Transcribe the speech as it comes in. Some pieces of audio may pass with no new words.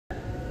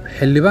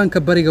xildhibaanka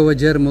bariga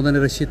Wajir mudane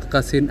Rashid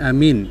Kassim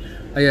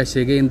ayaa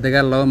sheegay in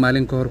dagaal laba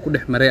maalin ka hor ku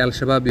dhex maray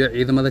al-shabab iyo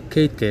ciidamada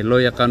kaydka loo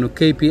yaqaan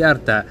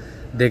KPR-ta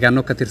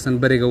deegaano ka tirsan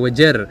bariga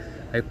Wajir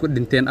ay ku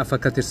dhinteen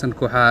 4 ka tirsan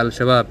kooxaha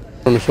al-shabab.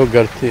 soo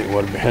gaartay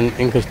warbixin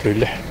inkastoo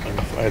 6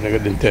 qof ay naga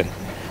dhinteen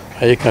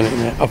ayakana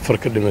in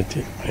 4 ka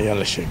dhimatay ayaa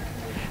la sheegay.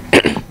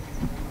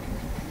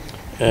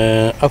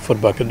 4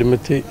 baa ka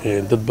dhimatay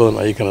dad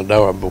badan ayakana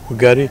dhaawac buu ku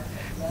gaaray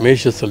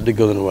meesha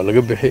saldhigoodana waa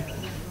laga bixi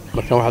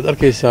marka waxaad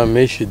arkaysaa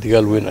meeshii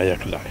dagaal weyn ayaa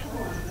ka dhacay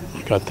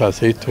marka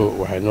taasayto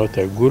waxay noo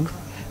tahay guul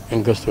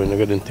inkastoo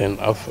naga dhinteen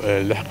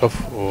 6 qof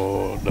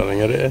oo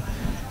dhalinyaro ah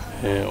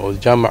oo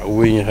jaamac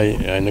weyn yahay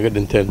ay naga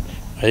dhinteen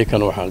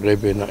ayakana waxaan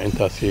qeybaynaa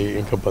intaasi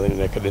in ka badan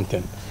inay ka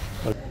dhinteen.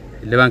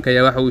 xildhibaanka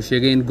ayaa waxa uu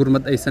sheegay in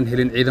gurmad aysan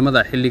helin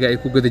ciidamada xilliga ay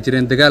ku gada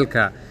jireen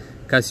dagaalka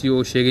kaasi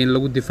oo sheegay in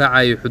lagu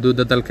difaacayo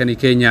xuduudda dalkani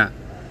Kenya.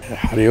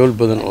 xariyool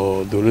badan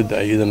oo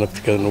dawladda ayada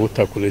naftigeeda nagu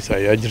taakulaysa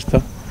ayaa jirta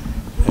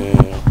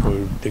oo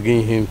degan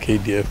yihiin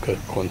KDF-ka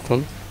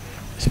Konton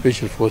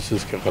Special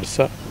Forces-ka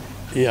Qarsa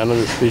iyo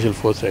another Special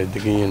Force ay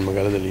degan yihiin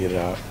magaalada la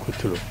yiraahdo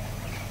Kutulo.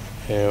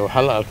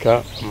 waxaa la arkaa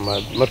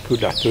markii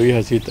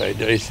dhaxtooyaha siita ay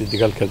dhacaysay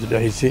dagaalkaas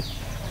dhacaysay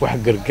wax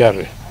gargaar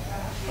ah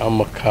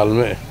ama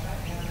kaalmo ah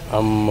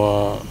ama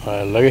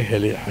laga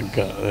helay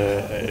xagga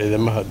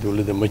ciidamada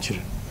dawladda ma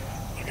jirin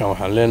marka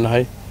waxaan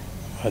leenahay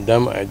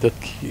maadaama ay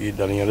dadkii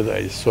dhalinyarada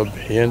ay soo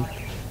bixiyeen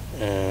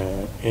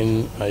in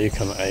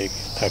ayakana ay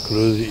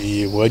taakulooda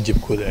iyo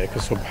waajibkooda ay ka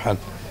soo baxaan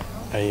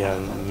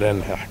ayaan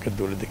leenahay xagga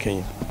dawladda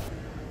Kenya.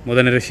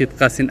 mudane Rashid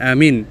Kassim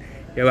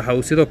ayaa waxa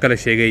uu sidoo kale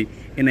sheegay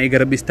in ay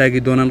garab istaagi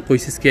doonaan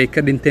qoysaskii ay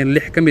ka dhinteen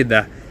 6 ka mid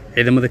ah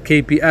ciidamada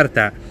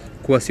KPR-ta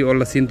kuwaasi oo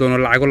la siin doono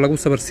lacago lagu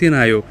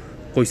sabarsiinayo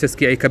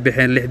qoysaskii ay ka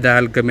baxeen 6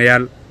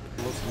 halgamayaal.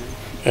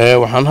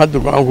 waxaan hadda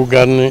go'aan ku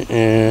gaarnay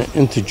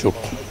inta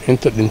joogto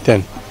inta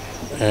dhinteen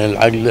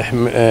lacag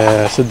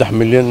 3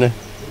 milyan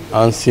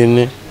aan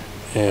siinay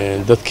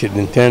dadkii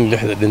dhinteen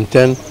 6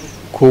 dhinteen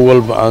ku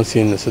walba aan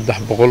siinay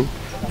 300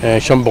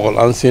 500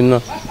 aan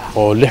siinay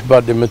oo 6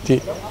 baa dhimatay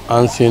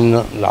aan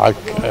siinay lacag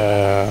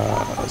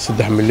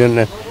 3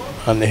 milyan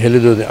aan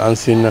eheladooda aan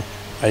siinay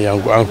ayaan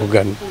go'aan ku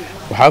gaarnay.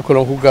 waxaa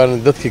kaloo ku gaarnay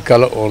dadkii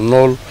kale oo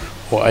nool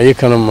oo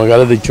ayakana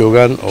magaalada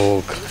joogaan oo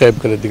ka qayb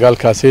galay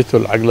dagaalkaasayto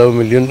lacag 2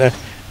 milyan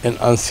in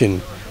aan siinay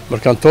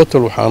markaan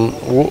total waxaan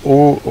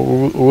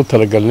ugu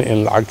talagalnay in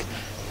lacag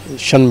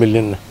 5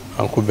 milyan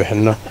aan ku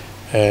bixino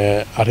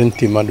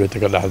arintii maadhoota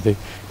ka dhaxday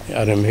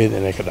arrimaheed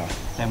inay ka dhacday.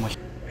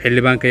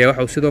 xildhibaanka ayaa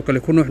waxa uu sidoo kale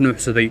ku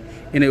nuuxnuuxsaday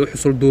inay u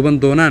xusul duuban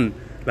doonaan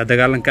la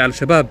dagaalanka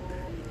al-shabab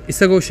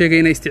isagoo sheegay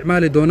inay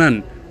isticmaali doonaan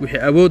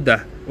wixii awood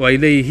ah oo ay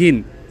leeyihiin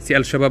si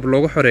al-shabab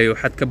looga xoreeyo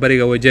xadka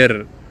bariga Wajir.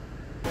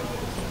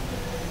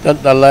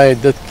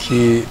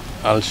 dadkii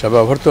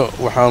al-shabab horta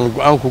waxaan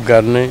go'aan ku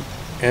gaarnay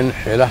in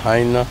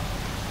xilahayna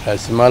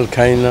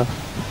raasmaalkayna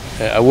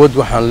awood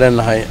waxaan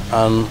leenahay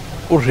aan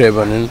u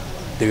reebanin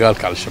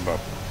dagaalka al-shabab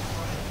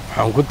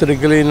waxaan ku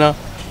taragelaynaa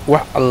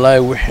wax allaah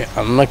wixii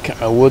annaka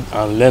awood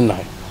aan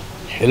leenahay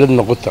xilad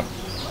noqota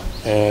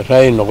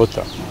raay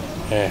noqota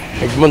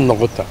xigmad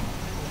noqota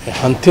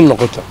hanti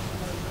noqota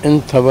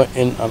intaba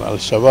in aan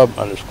al-shabab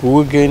aan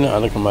iskugu geyno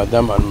anaga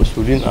maadaama aan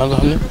mas'uuliin aan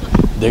nahay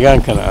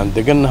deegaankana aan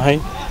degannahay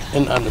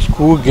in aan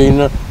iskugu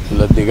geyno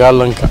la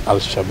dagaalanka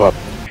al-shabab.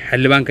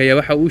 xildhibaanka ayaa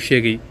waxa uu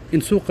sheegay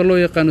in suuqa loo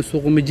yaqaan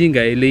suuqa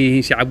Majinga ay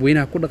leeyihiin shacab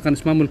weynaha ku dhaqan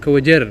ismaamulka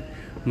Wajir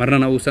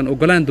marnana uusan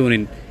ogolaan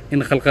doonin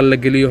in khalqal la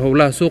geliyo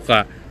howlaha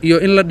suuqa iyo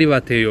in la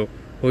dhibaateeyo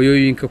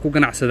hooyooyinka ku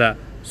ganacsada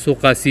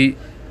suuqaasi.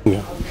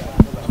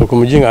 suuqa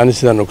Majinga aan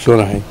sidaan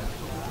ogsoonahay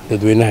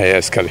dadweynaha ayaa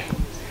iska leh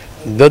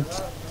dad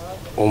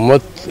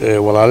ummad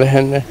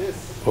walaalaheen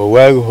oo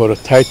waagi hore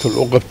title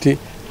u qabtay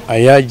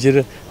ayaa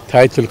jira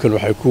title-kan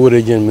waxay ku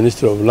wareejeen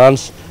Ministry of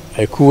Lands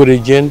ay ku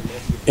wareejeen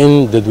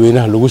in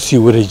dadweynaha lagu sii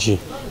wareejiyo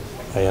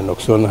ayaan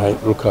ogsoonahay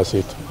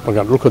dhulkaasayto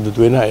marka dhulka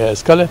dadweynaha ayaa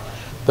iska leh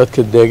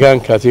dadka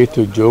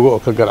deegaankaasayto jooga oo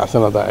ka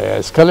ganacsanada ayaa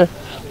iska leh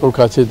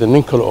dhulkaasayto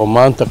nin kale oo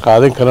maanta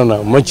qaadan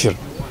karana ma jiro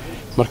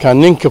marka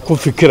ninka ku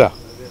fikira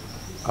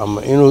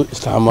ama inuu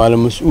isticmaalo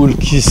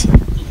mas'uulkiisa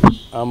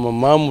ama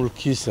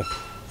maamulkiisa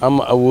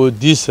ama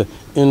awoodiisa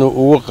inuu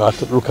ugu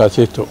qaato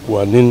dhulkaasayto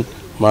waa nin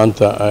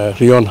maanta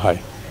riyoon hay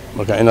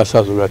marka inaad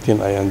saas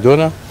ogaatiin ayaan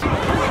doonaa.